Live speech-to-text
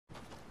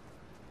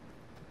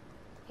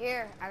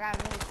Here, I got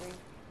a mini for you.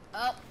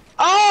 Up.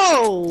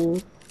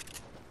 Oh!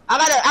 I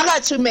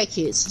got 2 med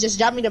kits. Just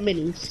drop me the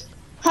minis.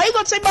 How you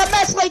gonna take my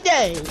mess like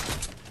that?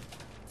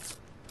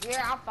 Here,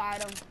 I'll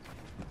fight him.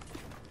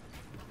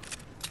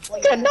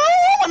 Nigga, no,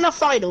 I wanna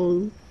fight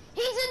him.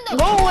 He's in the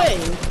Go away.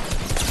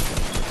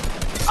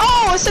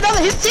 Oh, it's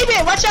another, his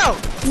teammate, watch out.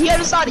 He had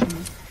a side of you.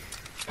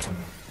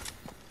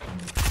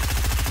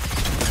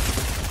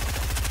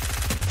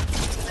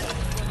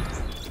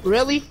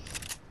 Really?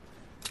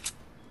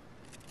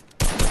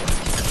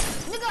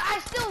 Nigga, I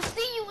still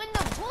see you in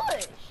the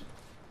bush.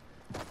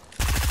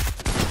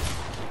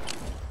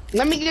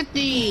 Let me get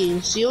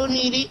these. You don't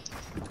need it.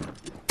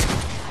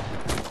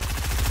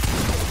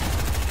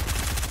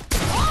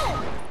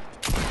 Oh!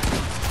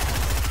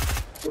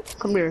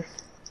 Come here.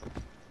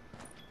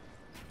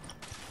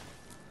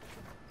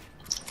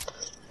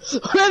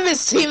 What if his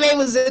teammate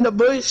was in the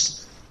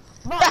bush?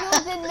 Bro, he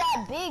was in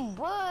that big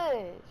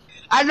bush.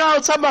 I know.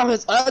 I'm talking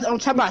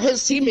about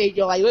his teammate.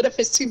 Yo, like, what if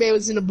his teammate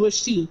was in the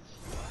bush too?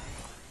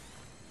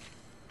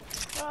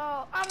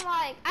 Bro, I'm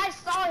like, I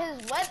saw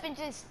his weapon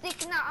just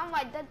sticking out. I'm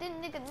like, that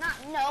didn't nigga not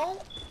know.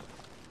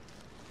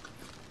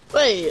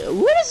 Wait,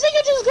 where does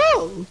nigga just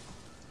go?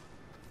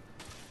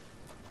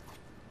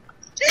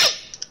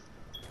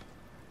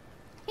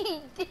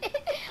 He did.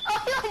 Oh,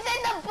 he was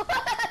in the bush.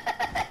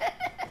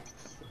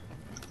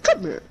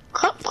 Come here.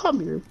 Come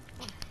here.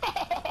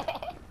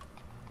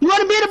 You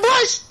wanna be in the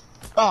bush?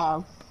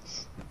 Oh.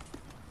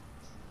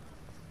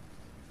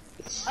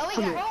 Oh, we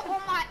got rope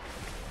on my.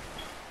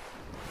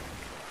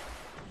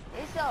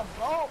 It's a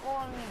boat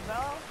on me,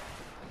 bro.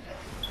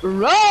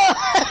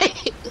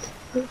 Right.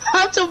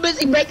 I'm too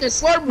busy making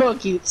slurp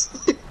buckets.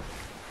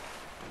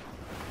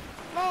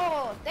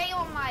 Bro, they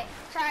on my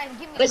trying to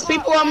give me. There's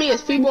people on me.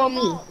 There's people on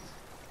me.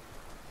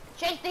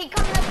 Chase, they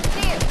coming up the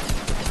stairs.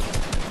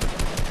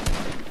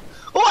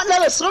 Oh,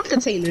 another slurp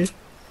container.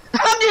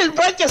 I'm just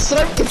breaking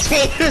slurp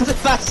containers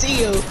if I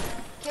see you.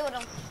 Killed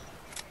him.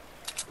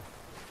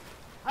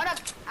 Hold up,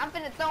 I'm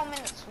finna throw him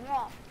in the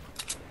swamp.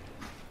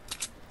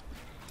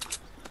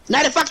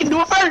 Not if I can do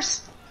it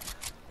first.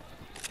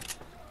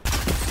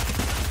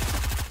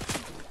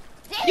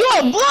 Dang You a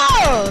it.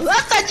 blow!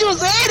 I thought you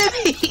was an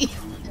enemy.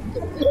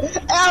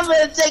 I'm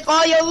gonna take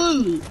all your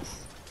loot.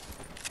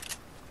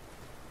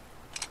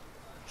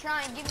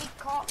 Try and give me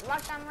caught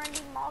like I'm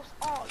Randy Moss.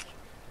 Oh,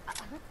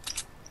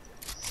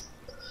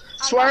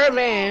 Swear,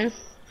 man.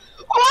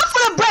 Oh, I'm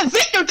for the Brett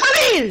Victor. Come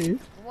in.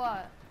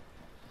 what?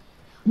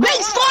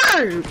 Big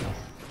slurp.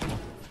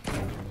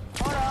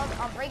 Hold up,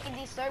 I'm breaking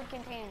these serve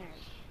containers.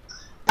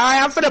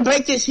 Alright, I'm finna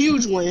break this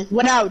huge one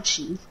without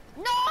you.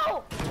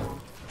 No!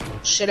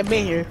 Should have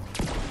been here.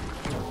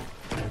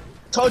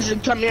 Told you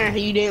to come here and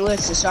you didn't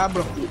listen, so I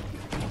broke it.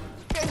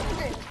 There's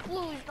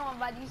splooged on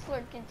by these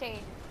serve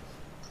containers.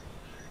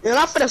 And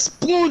I'm finna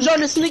splooge on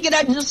this nigga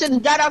that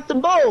just got out the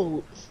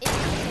boat.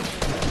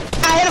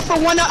 I hit him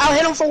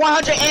for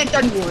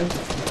 131.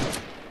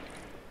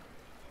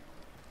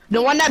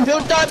 The one that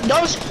built up,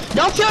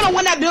 don't kill the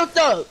one that built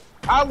up.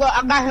 I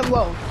got him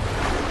low.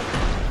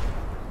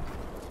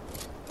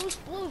 Who's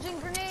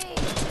splooging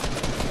grenades?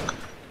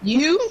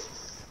 You?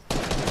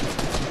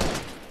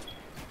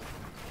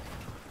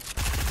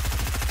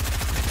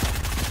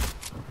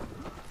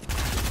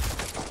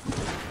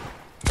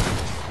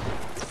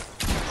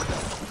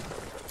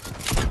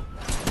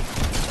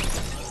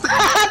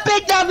 I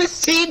picked up his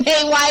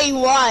teammate while he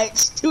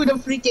watched to the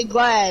freaking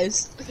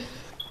glass.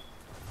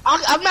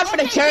 I'm not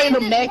gonna carry the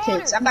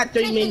medkits. I got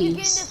 3 When you get in minis.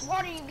 this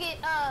water, you get,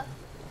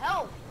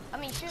 help. I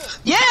mean, shoot.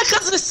 Yeah,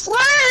 cause of the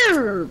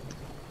slurp.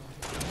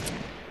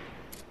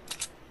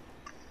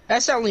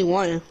 That's only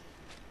one.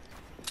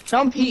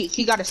 Don't peek.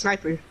 He got a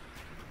sniper.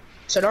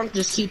 So don't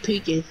just keep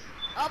peeking.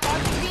 Up,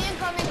 RPG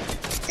incoming.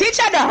 He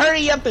tried to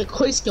hurry up and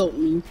quick scope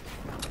me.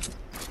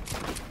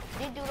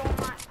 This dude on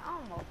my,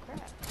 oh no,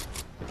 crap.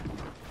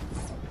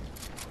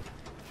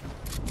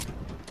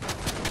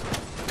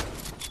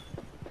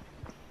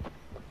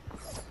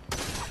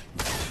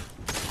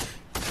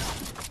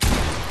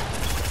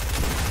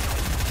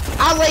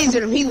 I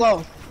lasered him. He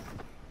low.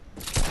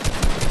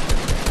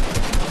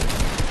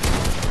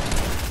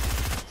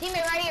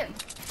 Teammate right here.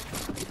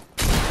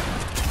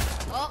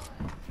 Oh.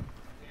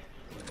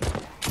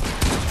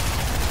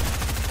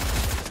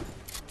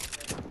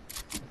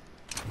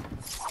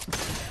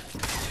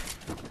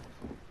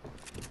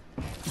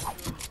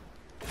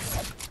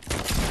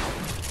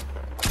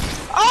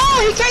 Oh,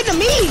 he came to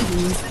me.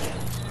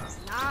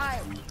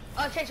 Nice.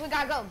 Oh, Chase, we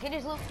gotta go. Get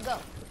his loot. Go.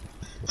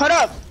 Hold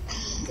up.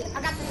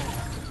 I got the.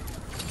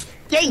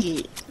 Dang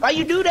it. Why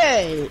you do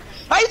that?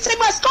 Why you take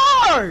my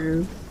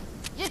scar?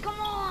 Just come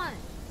on.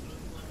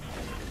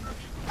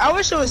 I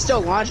wish there was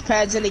still launch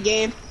pads in the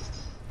game.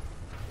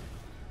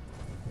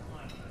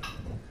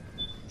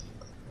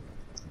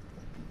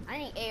 I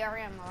need AR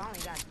ammo. I only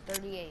got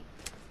 38.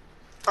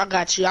 I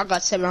got you. I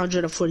got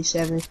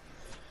 747.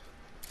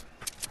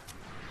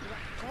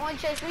 Come on,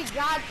 Chase. We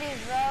got this,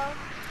 bro.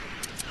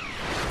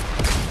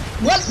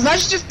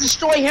 Let's just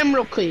destroy him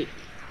real quick.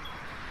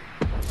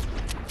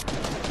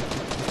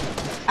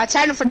 I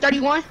tagged him for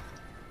 31.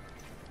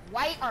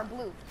 White or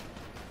blue?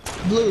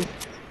 Blue.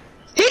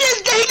 He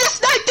just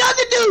sniped the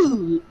other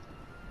dude.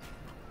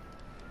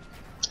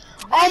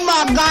 Oh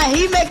my god,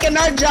 he making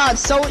our job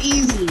so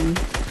easy.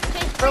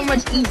 So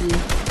much easy.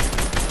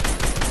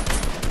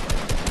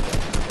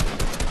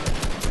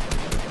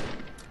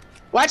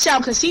 Watch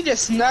out, cause he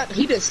just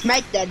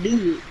sniped that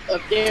dude up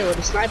there with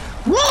a sniper.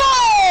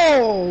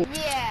 Whoa!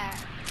 Yeah.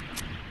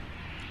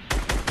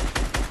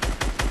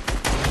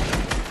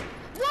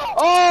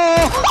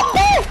 Oh,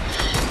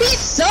 he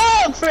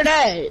sucked for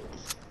that.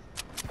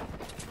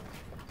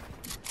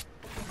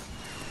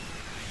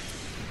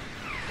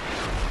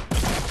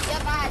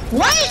 Yep, I had to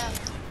What?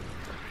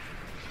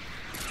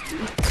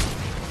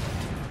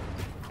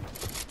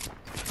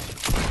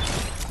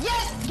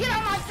 Yes, get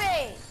on my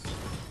face.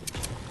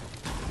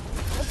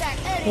 With that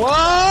edit.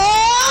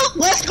 Whoa!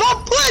 Let's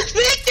go push,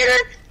 Victor!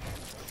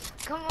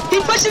 Come on. He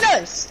pushing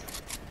us.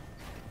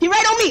 He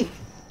right on me.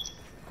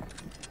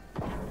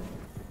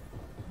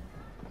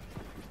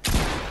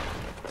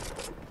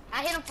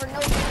 I hit him for no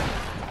reason.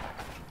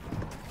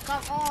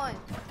 Come on.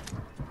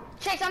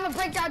 Chase, I'm gonna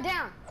break y'all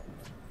down.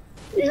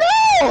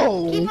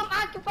 No! Keep him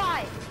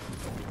occupied.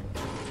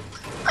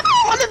 I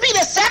don't want to be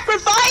the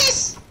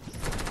sacrifice.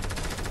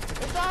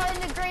 It's all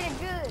integrated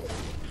good.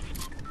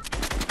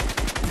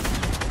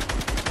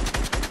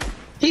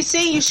 He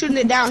seeing you shooting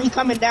it down. He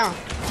coming down.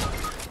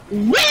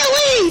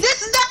 Really?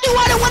 This is exactly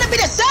why I don't want to be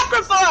the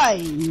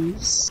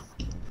sacrifice.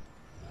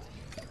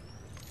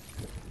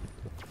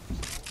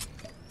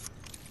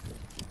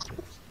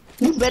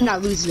 You better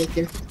not lose,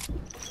 Victor.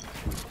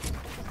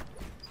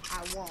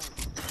 I won't.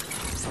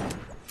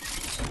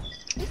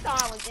 He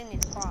thought I was in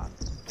his box.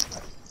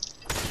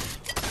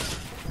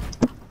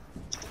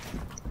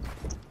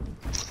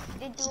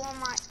 Did do on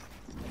my...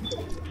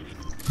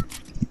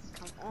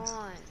 Come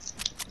on.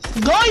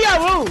 Go in your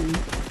room.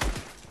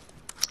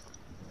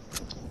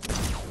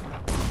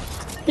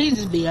 He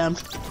just BM.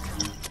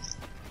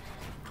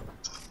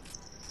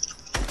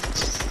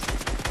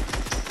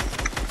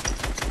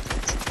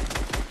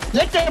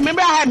 Victor,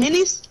 remember I had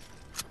minis?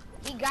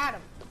 He got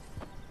him.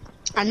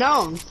 I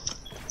know.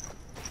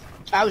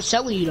 I was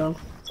telling you though.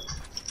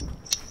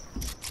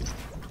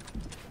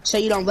 So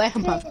you don't let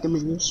him pop the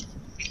minis.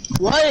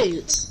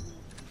 What?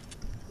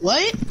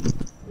 What?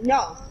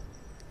 No.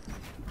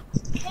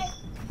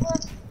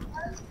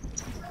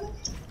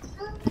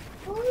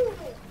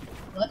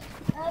 What?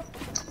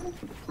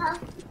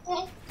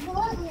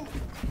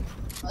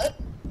 What?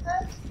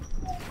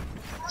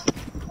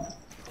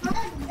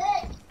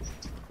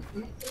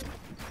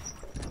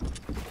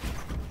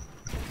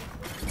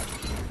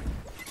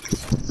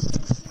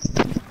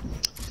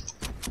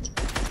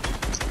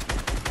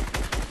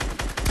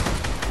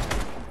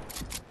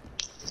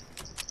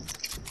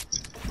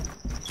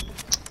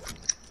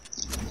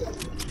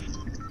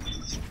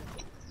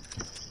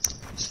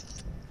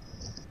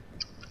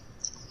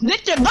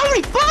 Victor, don't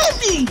report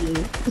me!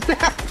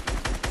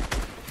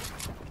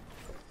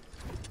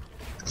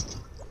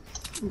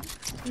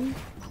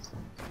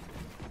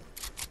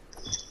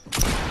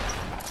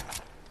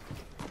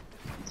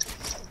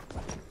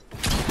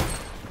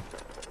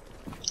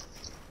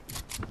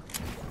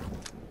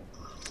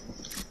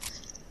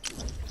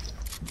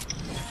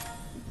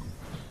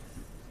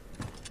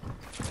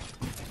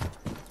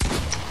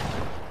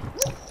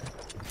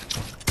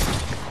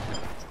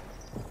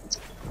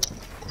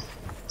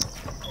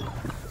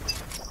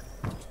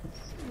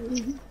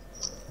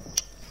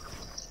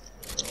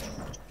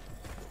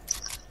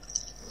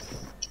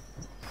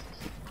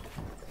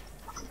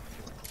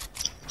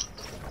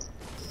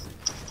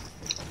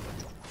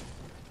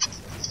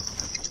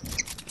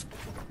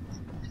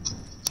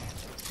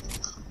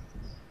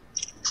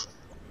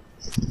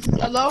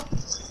 Hello?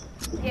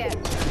 Yeah.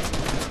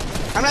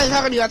 I'm not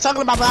talking to you. I'm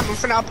talking about my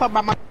friend. I'll put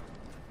my.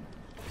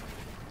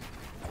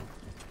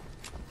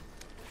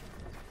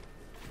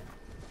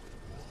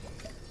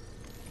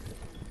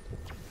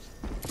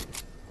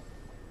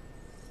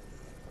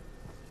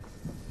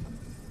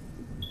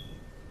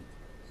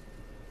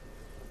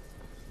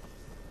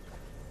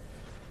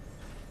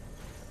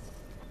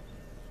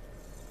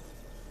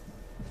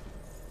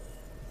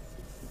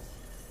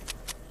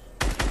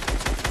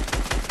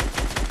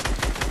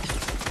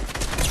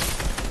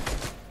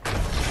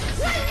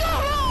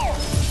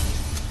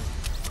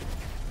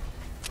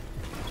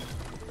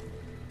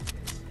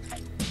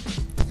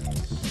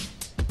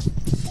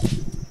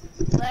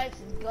 Let's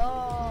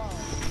go.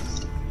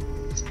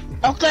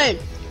 Okay,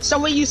 so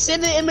when you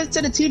send the image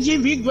to the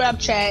TGV grab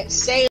chat,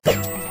 say